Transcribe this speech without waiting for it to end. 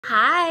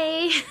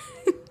Hi.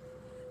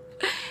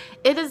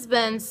 It has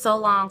been so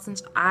long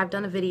since I've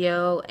done a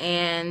video,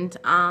 and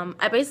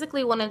I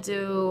basically want to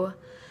do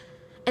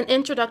an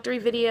introductory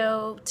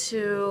video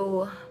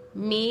to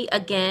me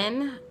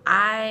again.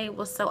 I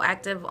was so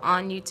active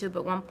on YouTube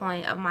at one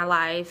point of my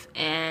life,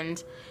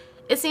 and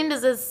it seemed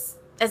as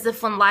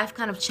if when life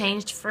kind of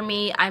changed for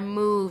me, I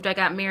moved, I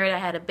got married, I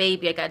had a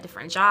baby, I got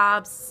different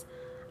jobs,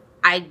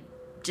 I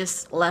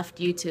just left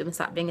YouTube and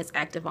stopped being as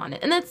active on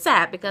it. And it's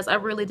sad because I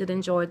really did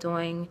enjoy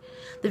doing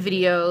the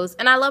videos,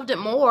 and I loved it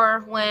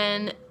more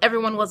when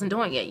everyone wasn't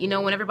doing it. You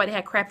know, when everybody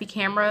had crappy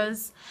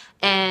cameras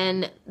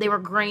and they were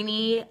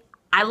grainy,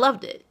 I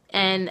loved it.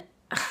 And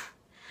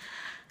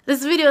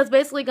this video is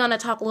basically going to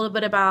talk a little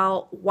bit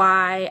about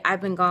why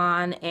I've been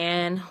gone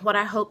and what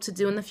I hope to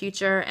do in the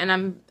future. And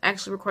I'm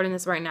actually recording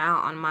this right now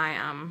on my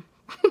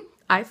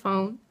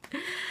iPhone.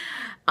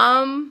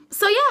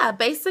 So yeah,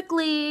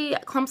 basically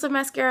Clumps of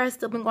Mascara has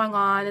still been going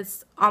on.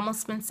 It's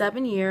almost been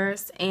 7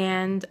 years,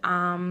 and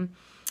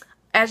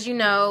as you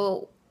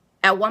know,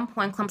 at one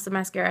point Clumps of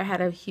Mascara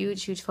had a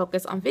huge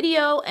focus on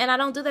video, and I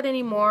don't do that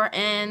anymore.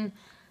 And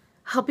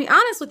I'll be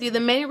honest with you, the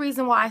main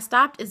reason why I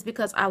stopped is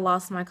because I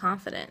lost my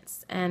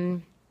confidence,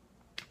 and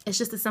it's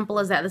just as simple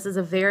as that. This is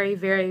a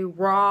very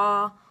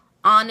raw,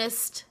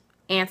 honest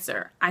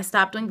answer. I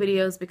stopped doing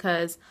videos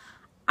because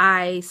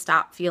I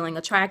stopped feeling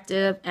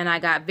attractive, and I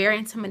got very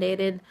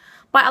intimidated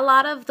by a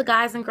lot of the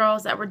guys and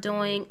girls that were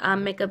doing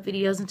makeup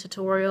videos and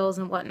tutorials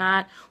and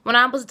whatnot. When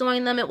I was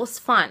doing them, it was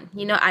fun.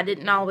 You know, I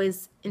didn't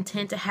always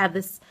intend to have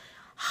this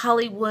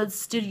Hollywood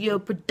studio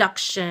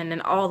production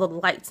and all the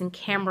lights and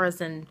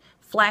cameras and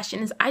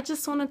flashiness. I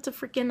just wanted to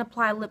freaking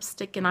apply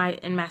lipstick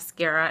and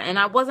mascara, and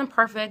I wasn't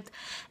perfect,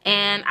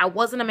 and I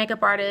wasn't a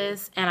makeup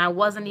artist, and I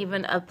wasn't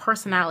even a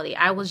personality.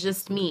 I was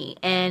just me,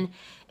 and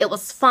it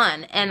was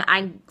fun.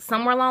 And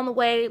somewhere along the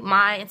way,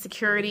 my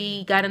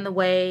insecurity got in the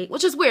way,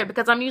 which is weird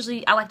because I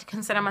like to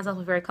consider myself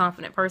a very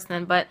confident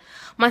person, but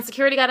my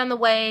insecurity got in the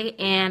way,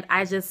 and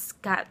I just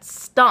got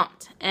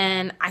stumped,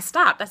 and I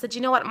stopped. I said,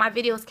 you know what, my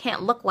videos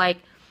can't look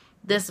like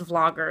this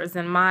vloggers,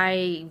 and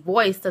my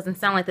voice doesn't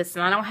sound like this,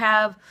 and I don't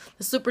have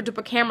the super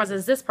duper cameras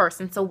as this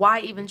person, so why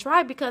even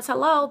try? Because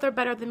hello, they're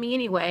better than me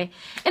anyway.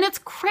 And it's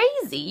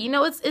crazy, you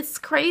know, it's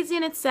crazy,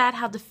 and it's sad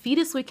how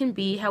defeatist we can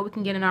be, how we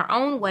can get in our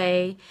own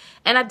way.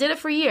 And I did it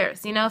for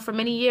years, you know, for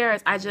many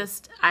years.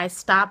 I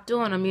stopped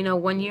doing them. You know,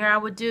 one year I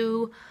would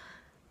do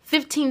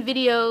 15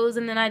 videos,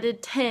 and then I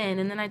did 10,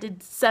 and then I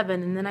did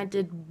 7, and then I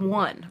did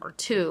 1 or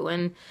 2,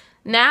 and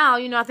now,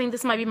 you know, I think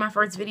this might be my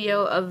first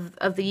video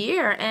of the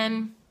year.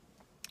 And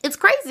it's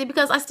crazy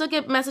because I still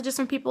get messages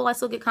from people, I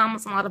still get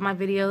comments on a lot of my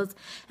videos,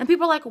 and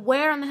people are like,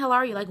 where in the hell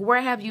are you? Like, where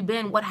have you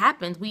been? What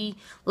happened? We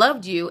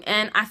loved you.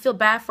 And I feel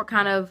bad for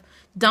kind of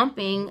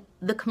dumping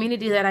the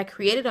community that I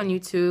created on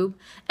YouTube.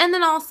 And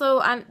then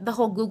also the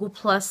whole Google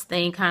Plus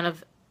thing kind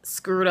of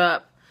screwed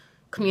up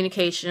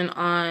communication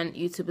on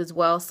YouTube as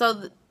well.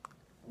 So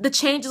the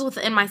changes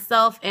within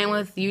myself and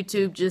with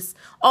YouTube, just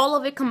all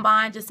of it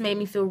combined, just made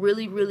me feel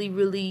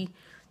really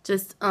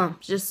just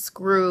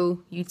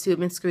screw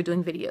YouTube and screw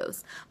doing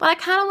videos. But I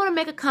kind of want to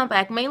make a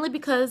comeback, mainly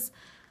because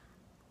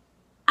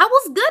I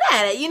was good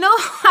at it, you know?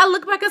 I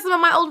look back at some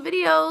of my old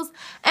videos,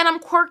 and I'm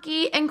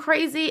quirky and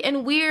crazy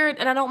and weird,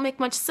 and I don't make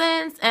much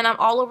sense, and I'm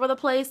all over the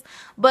place,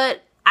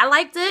 but I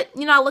liked it.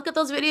 You know, I look at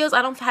those videos,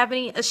 I don't have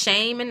any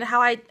shame in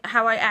how I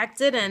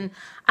acted, and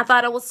I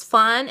thought it was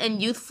fun and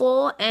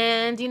youthful.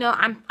 And you know,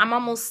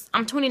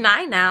 I'm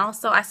 29 now,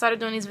 so I started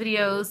doing these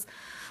videos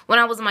when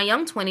I was in my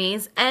young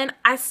 20s, and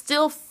I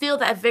still feel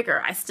that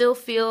vigor. I still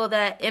feel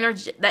that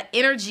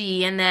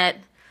energy and that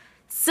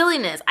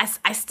silliness.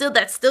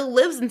 That still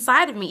lives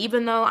inside of me,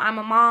 even though I'm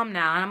a mom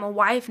now, and I'm a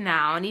wife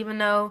now, and even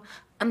though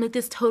I'm like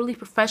this totally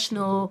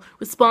professional,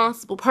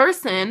 responsible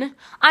person,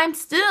 I'm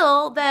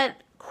still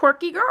that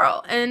quirky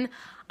girl. And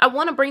I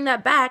want to bring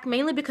that back,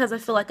 mainly because I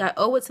feel like I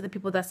owe it to the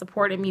people that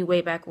supported me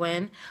way back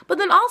when, but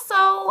then also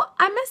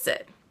I miss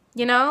it,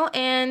 you know?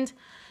 And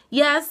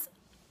yes,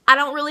 I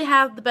don't really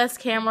have the best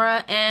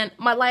camera, and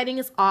my lighting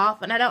is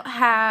off, and I don't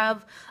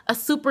have a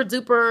super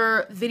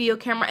duper video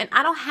camera, and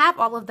I don't have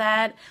all of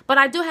that, but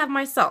I do have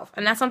myself,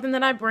 and that's something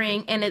that I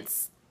bring, and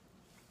it's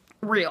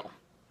real,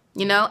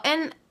 you know?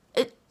 And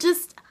it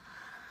just,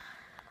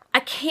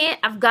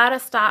 I've got to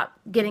stop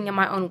getting in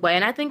my own way.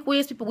 And I think we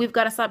as people, we've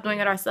got to stop doing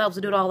it ourselves.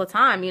 We do it all the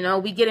time, you know?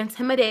 We get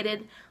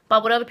intimidated by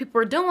what other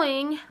people are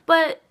doing,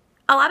 but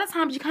a lot of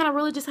times you kind of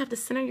really just have to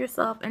center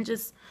yourself and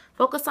just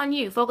focus on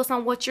you. Focus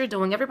on what you're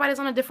doing. Everybody's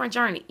on a different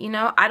journey, you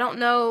know? I don't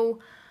know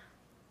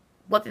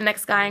what the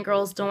next guy and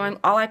girl is doing.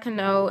 All I can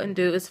know and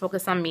do is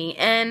focus on me.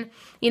 And,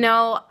 you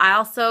know, I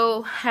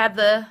also had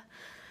the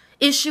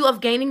issue of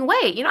gaining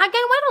weight. You know, I gained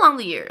weight along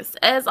the years,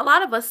 as a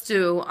lot of us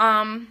do.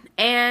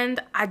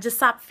 And I just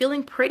stopped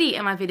feeling pretty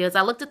in my videos.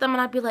 I looked at them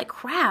and I'd be like,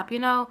 crap, you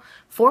know,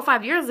 4 or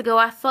 5 years ago,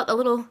 I felt a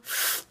little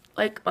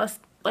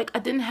like I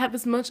didn't have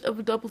as much of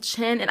a double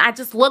chin, and I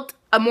just looked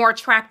more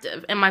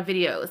attractive in my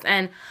videos.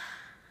 And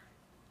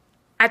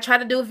I tried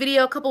to do a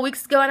video a couple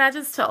weeks ago, and I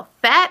just felt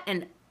fat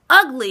and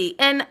ugly,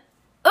 and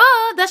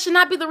that should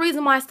not be the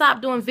reason why I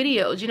stopped doing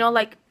videos. You know,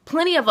 like,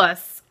 plenty of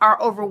us are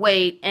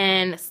overweight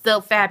and still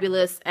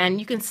fabulous, and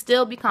you can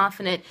still be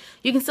confident.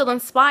 You can still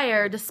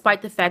inspire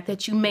despite the fact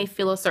that you may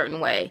feel a certain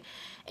way.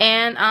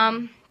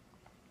 And,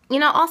 you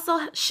know, also,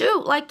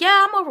 shoot, like,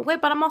 yeah, I'm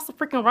overweight, but I'm also a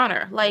freaking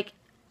runner. Like,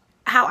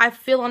 how I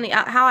feel on the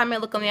how I may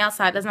look on the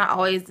outside does not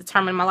always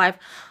determine my life.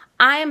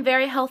 I am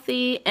very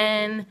healthy,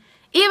 and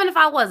even if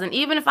I wasn't,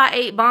 even if I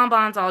ate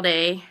bonbons all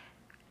day,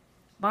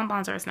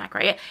 bonbons are a snack,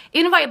 right?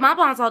 Even if I eat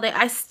bonbons all day,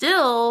 I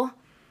still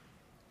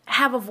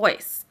have a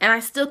voice, and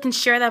I still can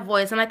share that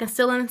voice, and I can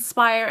still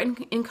inspire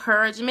and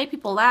encourage and make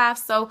people laugh.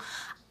 So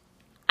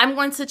I'm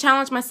going to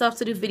challenge myself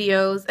to do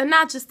videos, and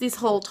not just these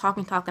whole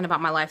talking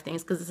about my life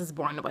things, because this is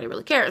boring, nobody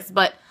really cares,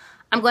 but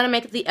I'm going to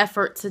make the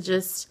effort to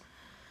just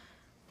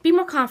be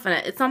more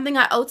confident. It's something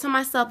I owe to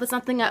myself. It's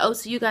something I owe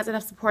to you guys that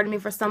have supported me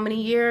for so many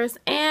years,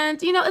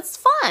 and you know, it's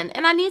fun,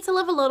 and I need to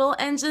live a little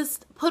and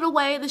just put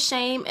away the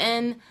shame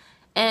and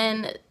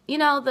you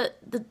know,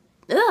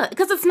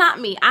 because it's not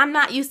me. I'm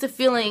not used to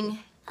feeling,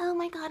 oh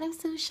my God, I'm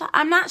so shy.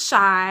 I'm not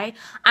shy.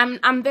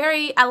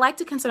 I like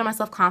to consider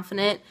myself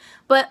confident,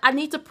 but I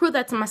need to prove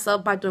that to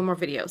myself by doing more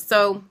videos.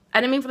 So I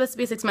didn't mean for this to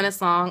be 6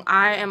 minutes long.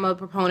 I am a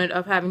proponent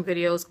of having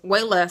videos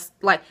way less,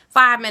 like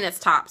 5 minutes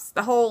tops.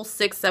 The whole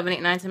 6, 7,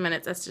 8, 9, 10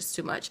 minutes, that's just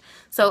too much.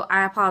 So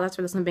I apologize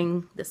for this one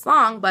being this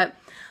long, but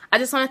I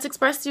just wanted to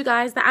express to you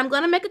guys that I'm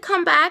going to make a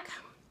comeback.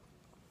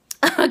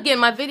 Again,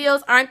 my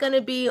videos aren't going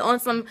to be on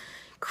some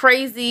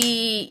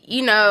crazy,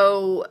 you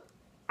know,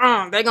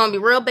 they're going to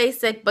be real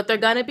basic, but they're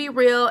going to be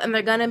real, and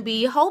they're going to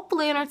be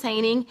hopefully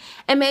entertaining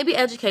and maybe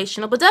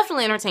educational, but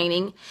definitely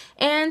entertaining.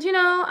 And, you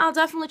know, I'll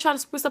definitely try to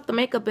spruce up the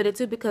makeup bit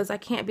too, because I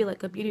can't be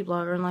like a beauty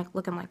blogger and like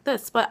looking like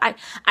this. But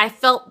I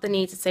felt the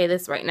need to say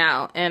this right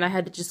now, and I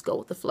had to just go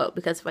with the flow,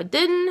 because if I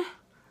didn't, I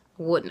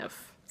wouldn't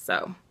have.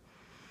 So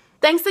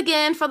thanks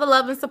again for the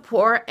love and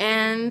support,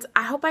 and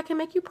I hope I can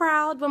make you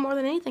proud, but more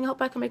than anything, I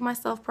hope I can make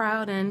myself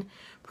proud and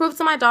prove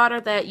to my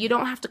daughter that you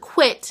don't have to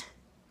quit.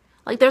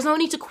 Like, there's no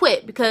need to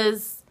quit,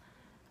 because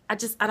I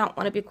don't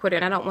want to be a quitter,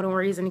 and I don't want to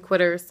raise any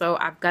quitters, so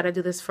I've got to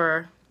do this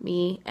for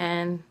me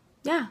and,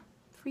 yeah,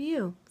 for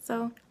you.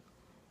 So,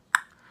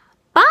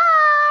 bye!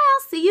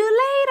 I'll see you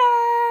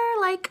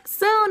later! Like,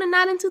 soon, and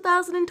not in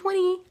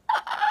 2020.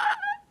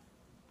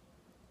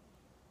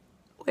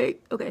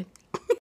 Wait, okay.